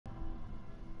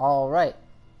Alright,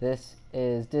 this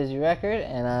is dizzyRECORD,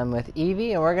 and I'm with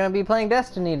Eevee, and we're going to be playing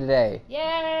Destiny today.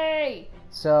 Yay!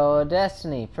 So,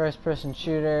 Destiny, first-person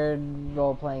shooter,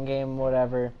 role-playing game,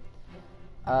 whatever.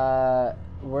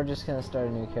 We're just going to start a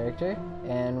new character,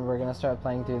 and we're going to start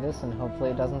playing through this, and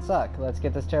hopefully it doesn't suck. Let's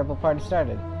get this terrible party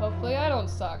started. Hopefully I don't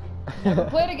suck. Never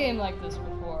played a game like this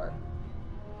before.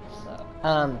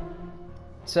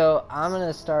 So I'm going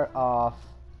to start off,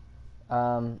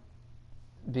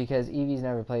 because Eevee's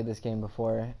never played this game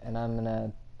before, and I'm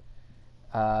gonna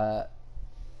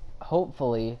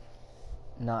hopefully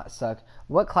not suck.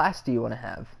 What class do you want to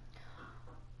have?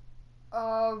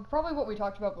 Probably what we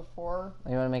talked about before.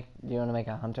 Do you want to make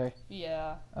a hunter?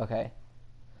 Yeah. Okay.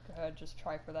 Go ahead, just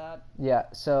try for that. Yeah.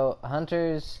 So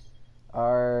hunters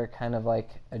are kind of like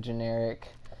a generic.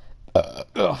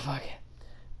 Oh fuck.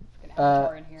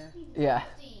 In here. Yeah.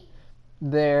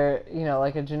 They're,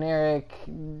 like a generic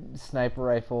sniper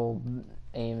rifle,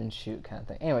 aim and shoot kind of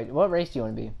thing. Anyway, what race do you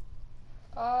want to be?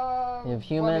 You have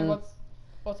human. Well, I mean,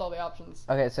 what's all the options?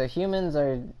 Okay, so humans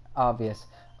are obvious.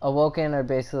 Awoken are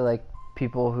basically like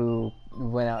people who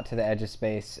went out to the edge of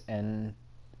space and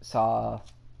saw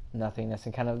nothingness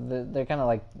and they're kind of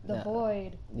like the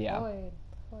void. Yeah. Void.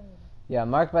 Yeah,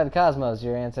 marked by the cosmos.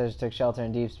 Your ancestors took shelter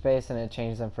in deep space and it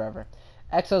changed them forever.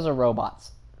 Exos are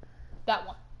robots. That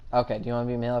one. Okay, do you want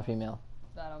to be male or female?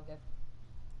 I don't care.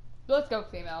 Let's go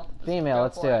female. Female,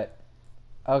 let's do it.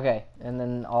 Okay, and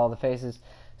then all the faces.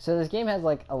 So this game has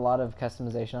like a lot of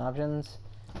customization options,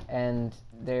 and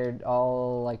they're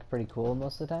all like pretty cool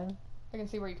most of the time. I can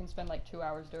see where you can spend like 2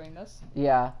 hours doing this.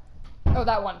 Yeah. Oh,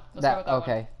 that one. Let's go with that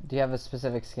okay. one. Do you have a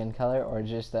specific skin color, or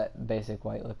just that basic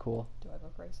white look cool? Do I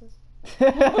look racist?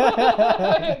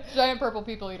 Giant purple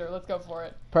people eater. Let's go for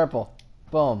it. Purple.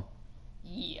 Boom.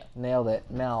 Yeah. Nailed it.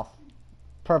 Mouth.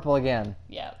 Purple again.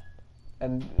 Yeah.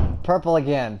 And purple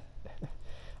again.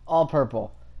 All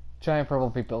purple. Giant purple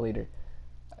people eater.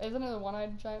 Isn't it a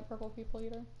one-eyed giant purple people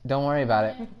eater? Don't worry about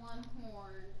it. One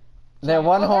horn. They're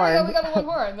one horn. We got the one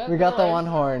horn. We got the one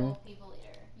horn. People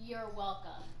eater. You're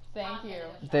welcome. Thank you.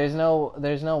 There's no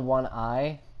one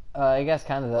eye. I guess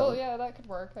kind of. Oh yeah, that could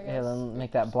work. I guess. Yeah, then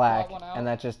make that black, and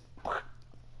that just.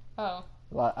 Oh.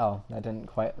 Oh, that didn't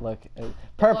quite look.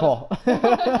 Purple.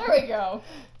 There we go.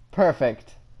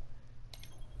 Perfect.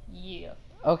 Yeah.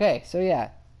 Okay, so yeah,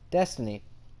 Destiny.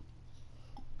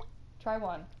 Try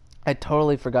one. I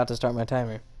totally forgot to start my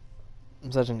timer.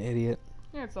 I'm such an idiot.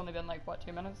 Yeah, it's only been like, what,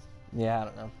 2 minutes? Yeah, I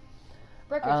don't know.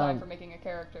 Record time for making a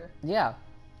character. Yeah.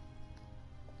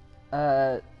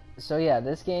 So yeah,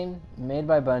 this game, made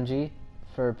by Bungie,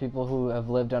 for people who have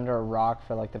lived under a rock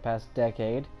for like the past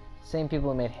decade. Same people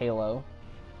who made Halo.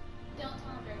 Don't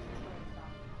tell embarrassing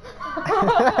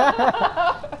stories.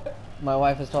 Stop. My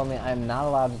wife has told me I'm not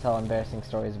allowed to tell embarrassing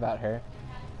stories about her.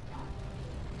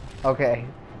 Okay.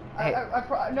 Hey.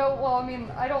 No, well, I mean,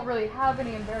 I don't really have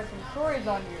any embarrassing stories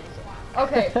on you. So.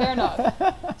 Okay, fair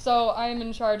enough. So I'm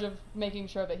in charge of making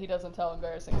sure that he doesn't tell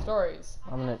embarrassing stories.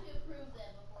 I'm gonna.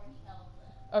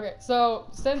 Okay, so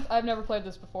since I've never played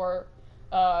this before,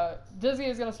 Dizzy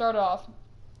is gonna start off,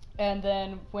 and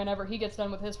then whenever he gets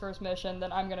done with his first mission,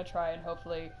 then I'm gonna try and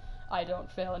hopefully I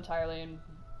don't fail entirely and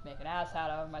make an asshat out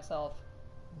of myself.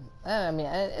 I mean,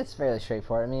 it's fairly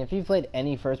straightforward. I mean, if you've played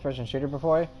any first-person shooter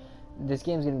before, this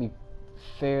game's gonna be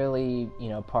fairly,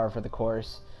 par for the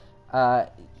course.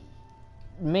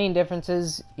 Main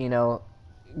differences,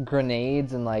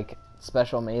 grenades and like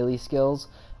special melee skills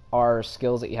are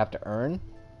skills that you have to earn,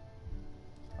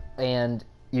 and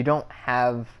you don't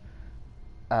have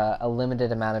a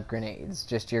limited amount of grenades.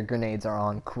 Just your grenades are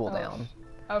on cooldown.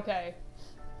 Oh, okay.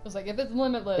 I was like, if it's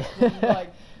limitless, then,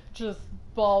 like, just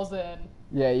balls in.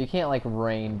 Yeah, you can't, like,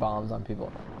 rain bombs on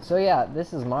people. So, yeah,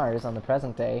 this is Mars on the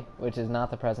present day, which is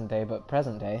not the present day, but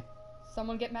present day.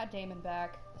 Someone get Matt Damon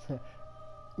back.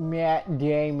 Matt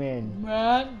Damon.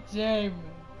 Matt Damon.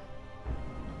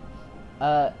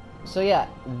 So, yeah,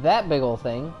 that big ol'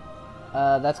 thing,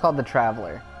 that's called the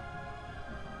Traveler.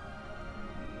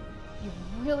 You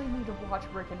really need to watch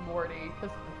Rick and Morty,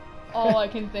 because all I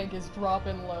can think is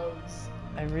dropping loads.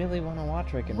 I really want to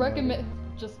watch Rick and Morty.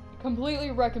 Just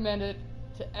completely recommend it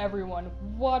to everyone.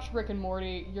 Watch Rick and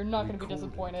Morty. You're not going to be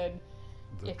disappointed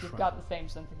if you've got the same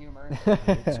sense of humor.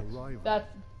 That's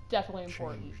definitely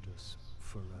important.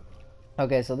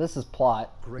 Okay, so this is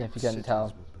plot, if you couldn't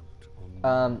tell.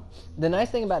 The nice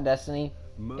thing about Destiny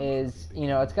is,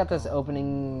 it's got this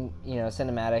opening,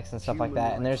 cinematics and stuff like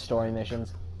that, and there's story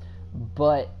missions,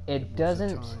 but it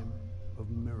doesn't,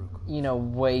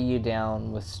 weigh you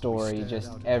down with story.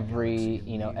 Just every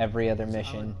other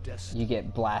mission, you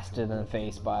get blasted in the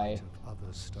face by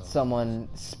someone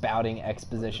spouting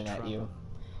exposition at you.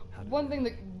 one thing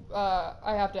that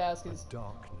I have to ask is,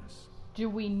 do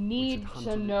we need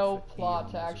to know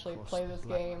plot to actually play this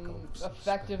game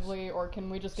effectively, or can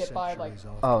we just get by like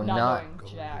Oh, not knowing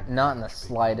jack? not in the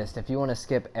slightest. If you want to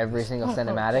skip every single Oh,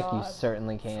 cinematic, you God.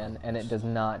 certainly can, and it does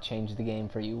not change the game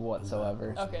for you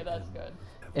whatsoever. Okay, that's good.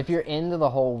 If you're into the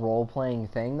whole role-playing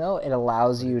thing, though, it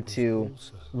allows you to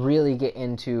really get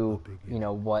into, you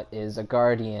know, what is a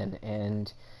guardian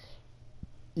and,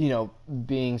 you know,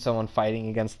 being someone fighting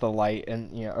against the light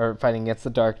and, you know, or fighting against the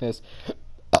darkness.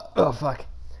 Oh, fuck.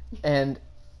 And...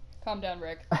 Calm down,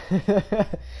 Rick.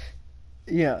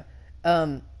 Yeah.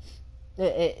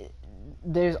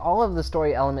 There's all of the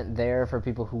story element there for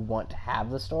people who want to have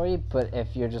the story, but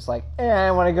if you're just like,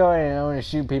 I want to go in and I want to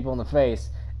shoot people in the face,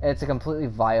 it's a completely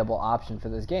viable option for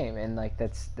this game, and like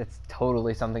that's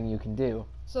totally something you can do.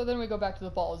 So then we go back to the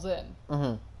balls in.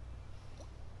 Mm-hmm.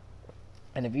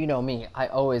 And if you know me, I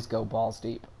always go balls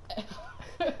deep.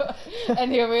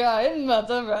 And here we are in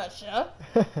Mother Russia.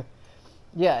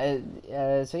 Yeah,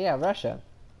 so yeah, Russia.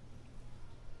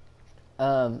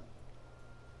 So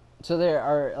there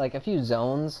are like a few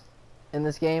zones in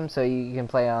this game. So you can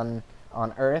play on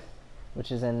Earth,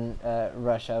 which is in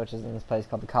Russia, which is in this place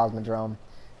called the Cosmodrome.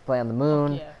 Play on the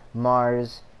Moon, Yeah.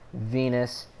 Mars,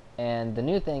 Venus, and the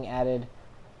new thing added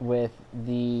with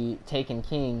the Taken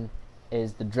King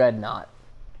is the Dreadnought,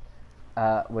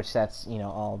 which that's, you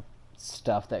know, all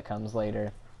stuff that comes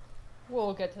later.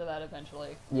 We'll get to that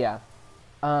eventually. Yeah.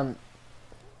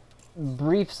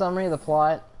 Brief summary of the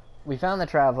plot. We found the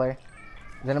Traveler.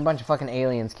 Then a bunch of fucking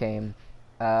aliens came.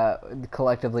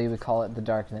 Collectively, we call it the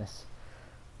Darkness.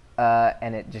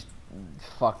 And it just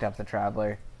fucked up the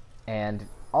Traveler. And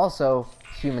also,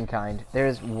 humankind.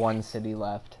 There's one city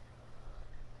left.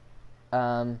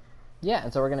 Yeah,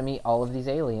 and so we're gonna meet all of these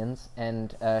aliens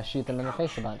and shoot them in the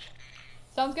face a bunch.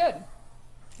 Sounds good.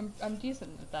 I'm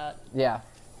decent at that. Yeah.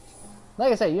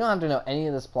 Like I said, you don't have to know any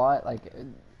of this plot. Like,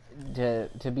 to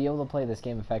be able to play this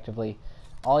game effectively,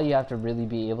 all you have to really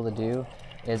be able to do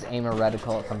is aim a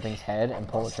reticle at something's head and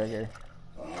pull the trigger.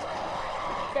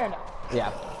 Fair enough.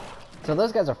 Yeah. So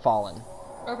those guys are fallen.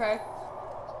 Okay.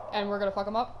 And we're gonna fuck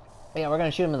them up? Yeah, we're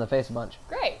gonna shoot them in the face a bunch.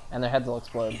 Great. And their heads will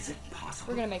explode.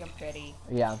 We're gonna make them pretty.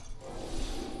 Yeah.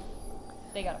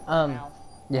 They got a pretty mouth.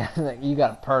 Yeah, you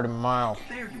got a purty mouth.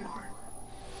 There you are.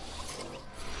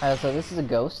 So this is a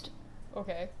ghost.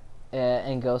 Okay.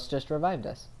 And Ghost just revived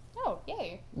us. Oh,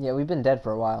 yay. Yeah, we've been dead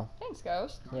for a while. Thanks,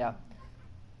 Ghost. Yeah.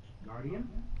 Guardian?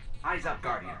 Eyes up,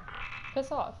 Guardian.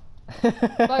 Piss off.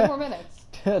 5 more minutes.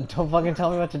 Don't fucking tell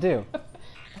me what to do.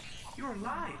 You're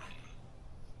alive.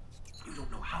 You don't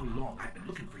know how long I've been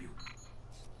looking for you.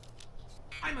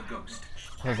 I'm a ghost.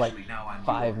 It was like Actually, now I'm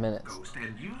 5 your minutes. Ghost,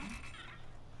 and you?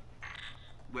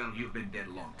 Well, you've been dead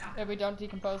a long time. If we don't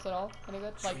decompose at all? Any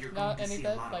bit? So Like, you're not going to any see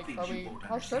a bit? lot of Like, things are you we... won't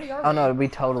How sturdy are Oh we? no, we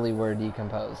totally were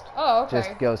decomposed. Oh, okay.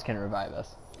 Just Ghost can revive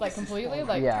us. Like, completely?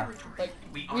 Like, Yeah. like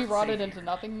we rotted into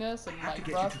nothingness and, like,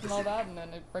 rust and all that, and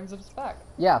then it brings us back.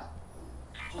 Yeah.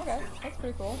 Okay, that's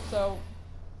pretty cool. So,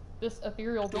 this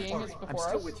ethereal being is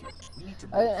before us?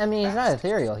 I mean, he's not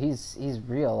ethereal. He's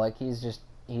real. Like, he's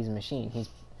a machine. He's...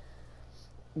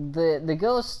 The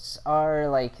ghosts are,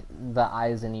 like, the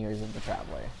eyes and ears of the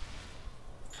Traveler.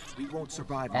 We won't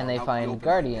survive. And they find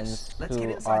guardians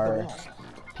who are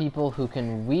people who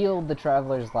can wield the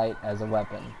Traveler's light as a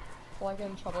weapon. Will I get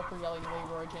in trouble for yelling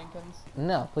Leroy Jenkins?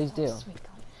 No, please do. Sweet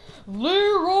God. Leroy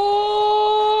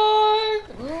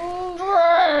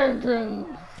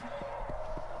Jenkins!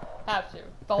 Have to.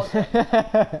 Follow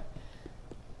it.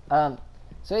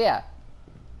 So yeah.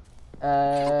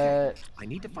 I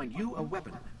need to find you a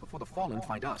weapon before the Fallen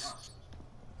find us.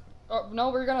 Oh, no,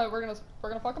 we're gonna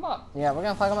fuck him up. Yeah, we're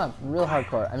gonna fuck them up real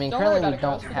hardcore. I mean, Don't worry currently we about it,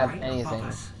 don't Ghost. have anything.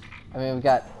 I mean, we've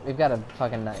got a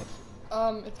fucking knife.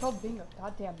 It's called being a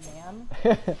goddamn man.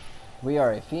 We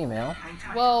are a female. Hang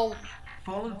tight. Well,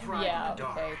 Fallen thrive yeah, in the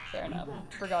dark. okay, fair enough. We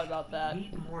won't. Forgot about that.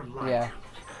 Need more light. Yeah.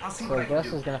 I'll see So what I can Ghost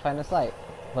do. is gonna find us light.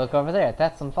 Look over there.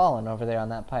 That's some fallen over there on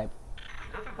that pipe.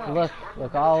 Oh.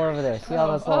 Look all over there. See all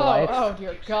those little oh, lights? oh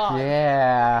dear God.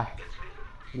 Yeah.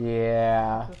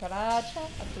 Yeah. Cucaracha,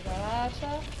 a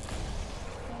cucaracha.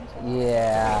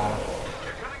 Yeah.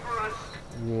 They're coming for us.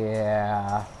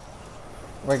 Yeah.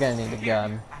 We're gonna need a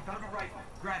gun. I found a rifle.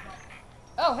 Grab it.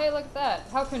 Oh, hey, look at that.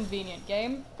 How convenient,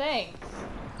 game. Thanks.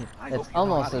 I It's hope you know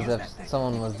almost how to as use if that thing.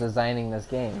 someone was designing this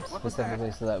game What was specifically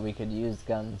so that we could use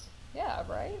guns. Yeah,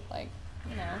 right? Like,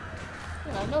 you know,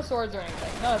 no swords or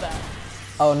anything. None of that.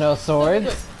 Oh, no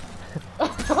swords?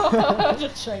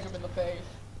 Just shake him in the face.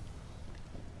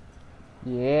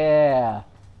 Yeah.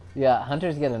 Yeah,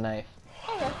 hunters get a knife.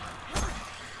 Okay.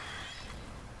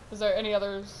 Is there any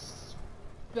other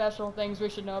special things we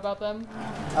should know about them?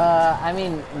 I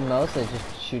mean, mostly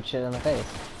just shoot shit in the face.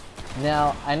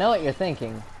 Now, I know what you're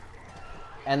thinking,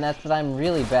 and that's that I'm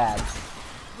really bad.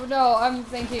 No, I'm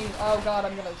thinking, oh god,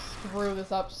 I'm gonna screw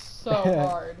this up so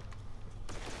hard.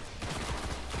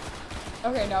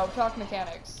 Okay, now talk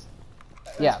mechanics.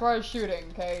 Yeah. As far as shooting,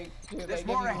 okay, do they give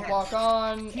you walk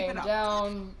on, aim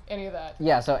down, any of that?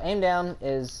 Yeah, so aim down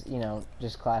is, you know,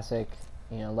 just classic,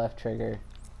 you know, left trigger,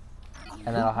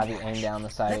 and that'll have you aim down the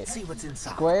sight. Let's see what's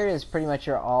inside. Square is pretty much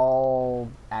your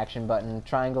all action button.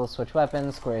 Triangle is switch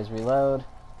weapons, square is reload,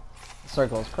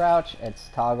 circle is crouch, it's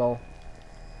toggle.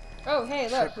 Oh, hey,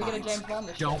 look, we get a James Bond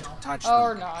this Don't shit. touch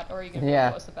Or them. not, or you can Yeah.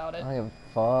 tell us about I it. don't give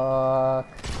a fuck.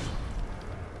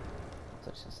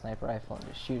 Switch to sniper rifle and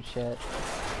just shoot shit.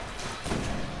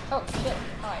 Oh, shit,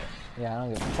 hi. Yeah, I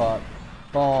don't give a fuck.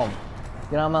 Boom.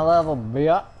 Get on my level,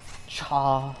 bitch.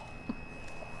 Cha.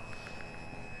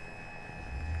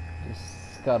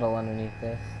 Just scuttle underneath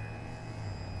this.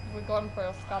 We're going for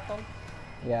a scuttle.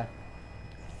 Yeah.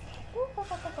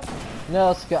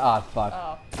 No scope. Oh, fuck.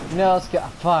 Oh. No scope.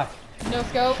 Fuck. No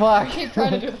scope? Fuck. You keep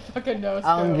trying to do the fucking no scope.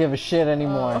 I don't give a shit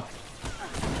anymore.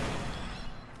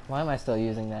 Why am I still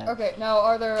using that? Okay, now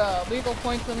are there lethal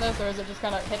points in this, or is it just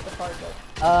kind of hit the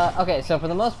target? Okay, so for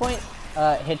the most point,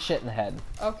 hit shit in the head.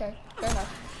 Okay, fair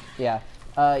enough. Yeah.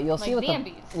 You'll see Like what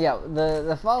zombies. Yeah,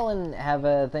 the Fallen have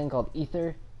a thing called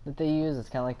ether that they use. It's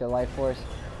kind of like their life force.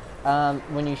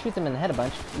 When you shoot them in the head a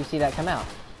bunch, you see that come out.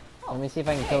 Let me see if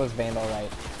I can kill this Vandal right.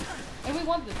 And we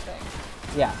want this thing.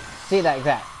 Yeah, see that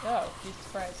exact. Oh, Jesus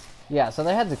Christ. Yeah, so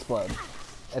their heads explode.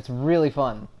 It's really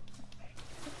fun.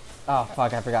 Oh,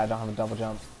 fuck, I forgot I don't have a double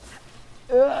jump.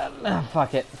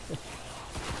 Fuck it.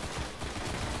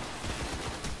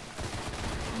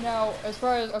 Now, as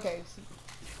far as, okay,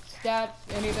 stats,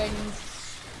 anything,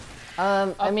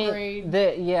 I mean,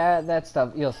 Upgrade. yeah, that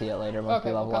stuff, you'll see it later once okay,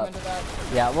 we we'll level come up. into that.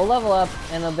 Yeah, we'll level up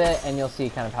in a bit, and you'll see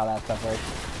kind of how that stuff works.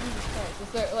 Jesus Christ, is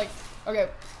there, like, okay,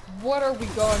 what are we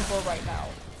going for right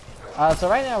now? So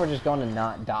right now we're just going to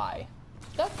not die.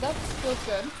 That feels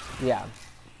good. Yeah.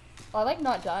 I like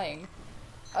not dying.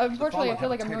 Unfortunately, I feel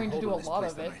like I'm going to do a lot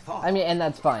of it. I mean, and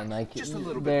that's fine. Like, Just a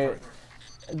little bit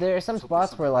there are some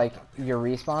spots where, like, your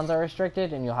respawns are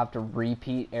restricted, and you'll have to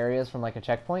repeat areas from, like, a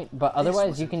checkpoint. But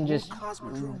otherwise, you can just,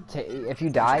 if you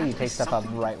die, you take stuff up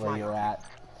right where you're at.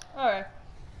 Alright.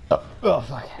 Oh,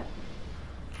 fuck.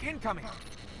 Incoming.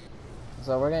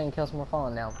 So we're gonna kill some more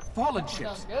Fallen now. Fallen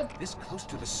Sounds ships. good. This close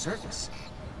to the surface.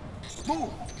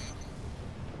 Move.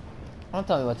 Don't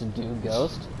tell me what to do,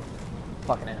 Ghost.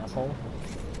 Fucking asshole.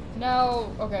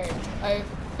 Now, okay, I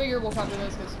figure we'll come to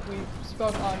this because we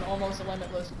spoke on almost a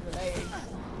limitless grenades.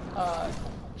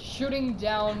 Shooting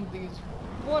down these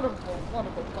wonderful,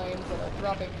 wonderful planes that are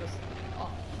dropping just a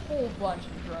whole bunch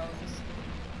of drones.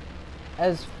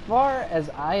 As far as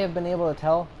I have been able to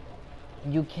tell,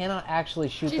 you cannot actually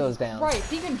shoot those down. Right,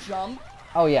 he can jump.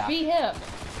 Oh yeah. Be him.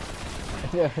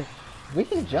 We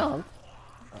can jump.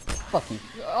 Fuck you.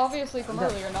 Obviously from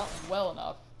earlier, not well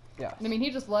enough. Yeah. I mean,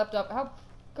 he just leapt up. How?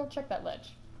 Go check that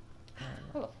ledge.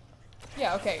 Oh.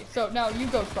 Yeah, okay, so now you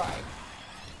go try.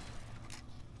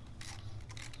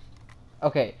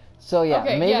 Okay, so yeah,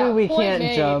 Okay, maybe yeah, we point can't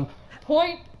made. jump.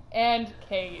 Point and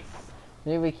case.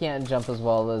 Maybe we can't jump as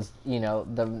well as, you know,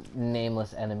 the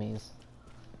nameless enemies.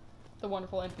 The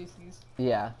wonderful NPCs.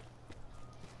 Yeah.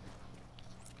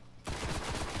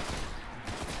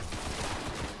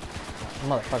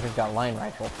 Motherfucker's got a line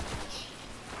rifle.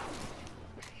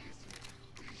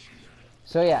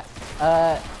 So yeah,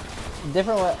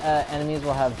 different enemies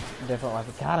will have different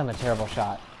weapons. God, I'm a terrible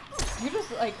shot. You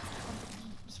just, like,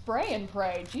 spray and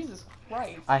pray. Jesus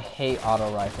Christ. I hate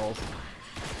auto rifles.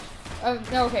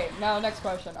 No, okay, now next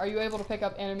question. Are you able to pick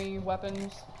up enemy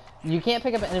weapons? You can't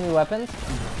pick up enemy weapons,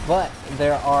 but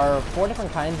there are 4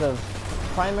 different kinds of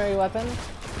primary weapons,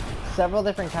 several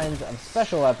different kinds of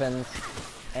special weapons,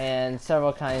 and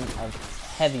several kinds of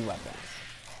heavy weapons.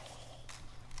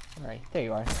 Alright, there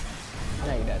you are.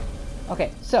 Now you're dead.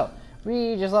 Okay, so,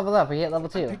 we just leveled up. We hit level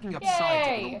 2. Picking up Yay! sides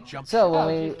of a little jump. So, when Oh,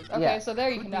 we... Jesus. Okay, yeah. so there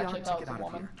you Could can be our actually tell ticket it's a out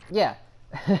of woman. Yeah.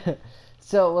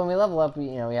 So when we level up, we,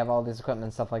 you know, we have all this equipment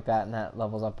and stuff like that, and that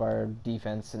levels up our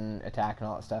defense and attack and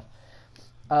all that stuff.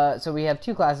 So we have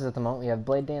 2 classes at the moment. We have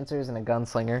Blade Dancers and a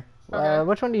Gunslinger. Okay.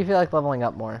 Which one do you feel like leveling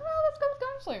up more? Well, let's go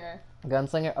with Gunslinger.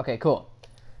 Gunslinger? Okay, cool.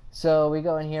 So we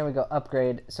go in here, we go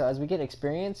upgrade. So as we get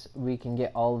experience, we can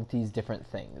get all of these different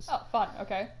things. Oh, fun,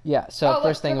 okay. Yeah, so Oh, look,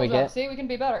 first thing we triple jump. get... See, we can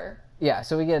be better. Yeah,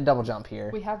 so we get a double jump here.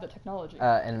 We have the technology.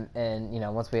 And you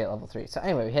know, once we hit level 3. So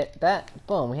anyway, we hit that,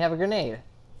 boom, we have a grenade.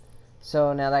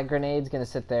 So now that grenade's going to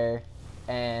sit there,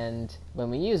 and when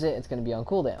we use it, it's going to be on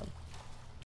cooldown.